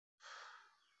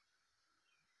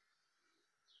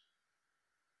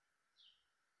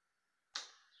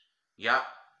Yup.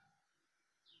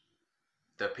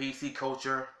 The PC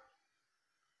culture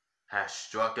has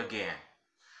struck again.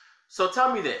 So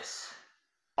tell me this.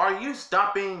 Are you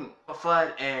stopping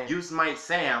Fudd and Yosemite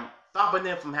Sam, stopping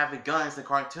them from having guns in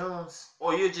cartoons?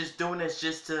 Or you're just doing this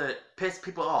just to piss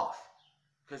people off?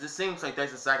 Because it seems like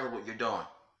that's exactly what you're doing.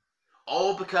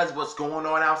 All because of what's going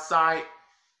on outside,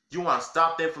 you want to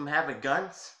stop them from having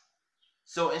guns?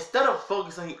 So instead of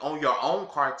focusing on your own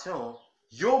cartoon,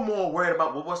 you're more worried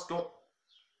about what's going on.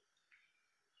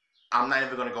 I'm not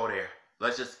even going to go there.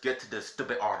 Let's just get to this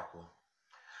stupid article.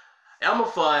 Elmer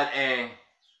Fudd and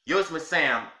Yosemite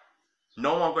Sam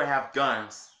no longer have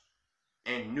guns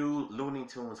in new Looney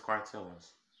Tunes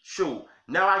cartoons. Shoot,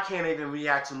 now I can't even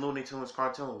react to Looney Tunes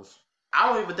cartoons. I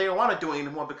don't even think I want to do it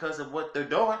anymore because of what they're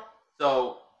doing.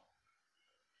 So,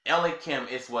 L.A. Kim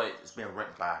is what it's been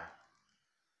written by.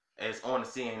 It's on the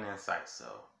CNN site, so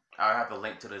I'll have the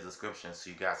link to the description so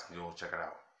you guys can go check it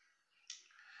out.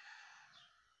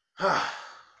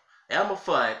 Elmer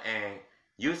Fudd and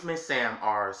Yosemite Sam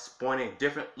are sporting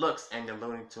different looks in the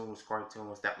Looney Tunes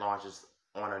cartoons that launches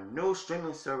on a new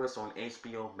streaming service on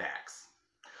HBO Max.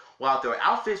 While their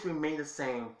outfits remain the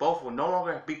same, both will no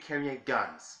longer be carrying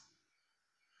guns.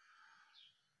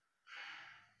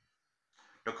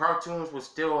 The cartoons will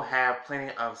still have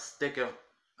plenty of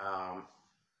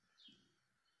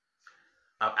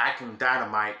acting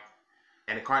dynamite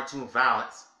and the cartoon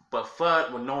violence, but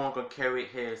Fudd will no longer carry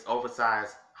his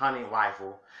oversized hunting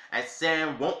rifle, and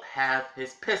Sam won't have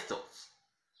his pistols.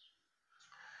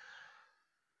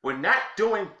 We're not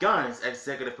doing guns,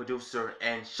 executive producer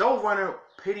and showrunner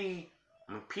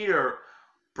Peter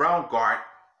Braungart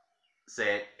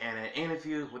said in an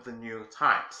interview with the New York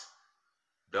Times.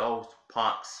 Those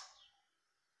punks.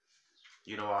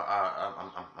 You know,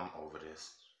 I'm over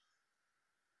this.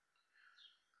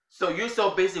 So you're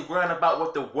so busy worrying about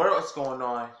what the world is going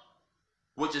on,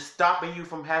 which is stopping you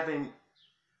from having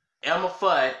Elmer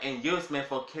Fudd and Yosemite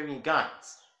from carrying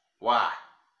guns. Why?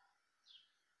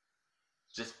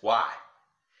 Just why?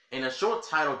 In a short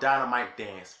title Dynamite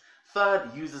Dance,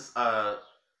 Fudd uses a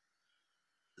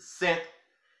synth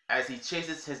as he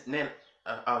chases his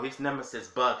nemesis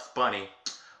Bugs Bunny.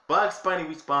 Bugs Bunny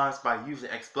responds by using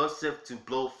explosive to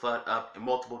blow Fudd up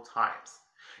multiple times.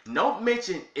 No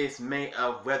mention is made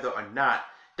of whether or not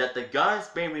that the guns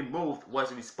being removed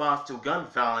was a response to gun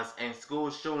violence and school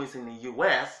shootings in the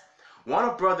U.S.,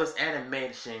 Warner Brothers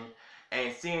Animation,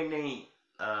 and CNN's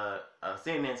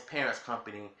parents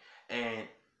company, and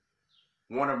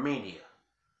Warner Media.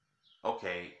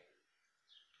 Okay.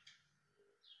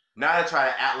 Now they try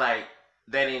to act like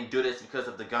they didn't do this because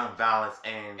of the gun violence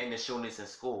and the shootings in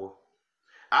school.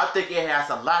 I think it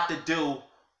has a lot to do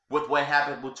with what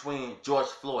happened between George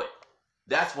Floyd.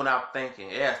 That's what I'm thinking.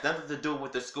 It has nothing to do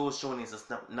with the school shootings and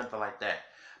nothing like that.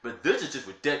 But this is just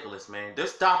ridiculous, man. They're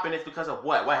stopping this because of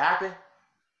what? What happened?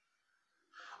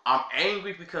 I'm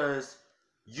angry because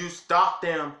you stopped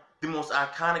them, the most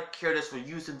iconic characters, from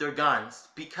using their guns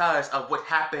because of what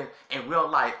happened in real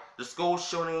life. The school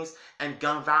shootings and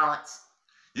gun violence.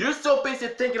 You're so busy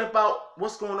thinking about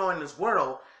what's going on in this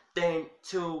world than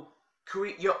to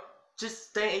create just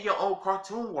stay in your own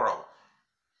cartoon world.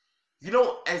 You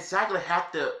don't exactly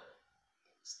have to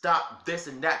stop this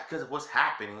and that because of what's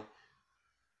happening.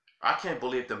 I can't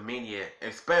believe the media,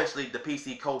 especially the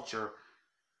PC culture,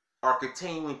 are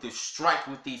continuing to strike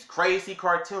with these crazy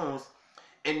cartoons,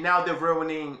 and now they're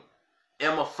ruining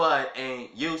Elmer Fudd and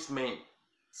Yosemite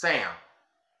Sam.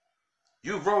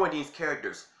 You ruined these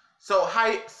characters. So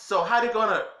how they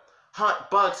gonna hunt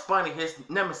Bugs Bunny, his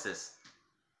nemesis?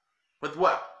 With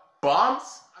what?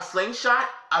 Bombs? A slingshot?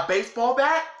 A baseball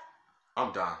bat?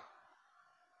 I'm done.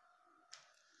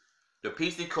 The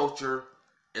PC culture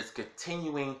is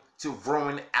continuing to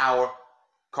ruin our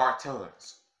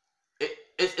cartoons. It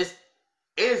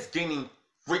is getting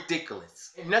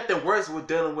ridiculous. And nothing worse, we're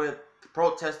dealing with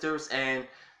protesters and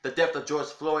the death of George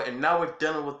Floyd, and now we're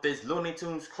dealing with this Looney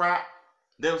Tunes crap.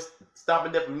 Them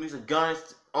stopping them from using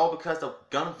guns, all because of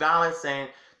gun violence and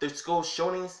the school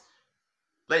shootings.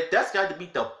 Like, that's got to be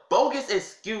the bogus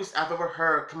excuse I've ever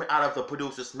heard coming out of the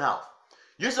producer's mouth.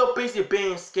 You're so busy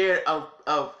being scared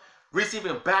of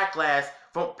receiving backlash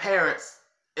from parents,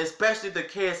 especially the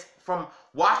kids, from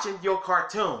watching your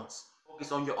cartoons.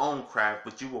 Focus on your own craft,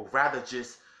 but you will rather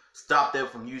just stop them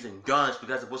from using guns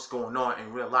because of what's going on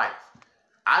in real life.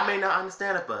 I may not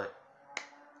understand it, but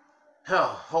hell,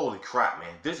 holy crap,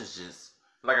 man. This is just,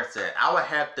 like I said, I would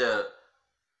have the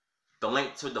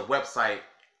link to the website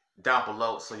down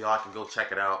below so y'all can go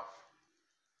check it out.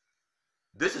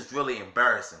 This is really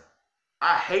embarrassing.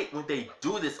 I hate when they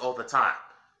do this all the time.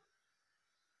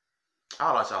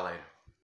 I'll let y'all later.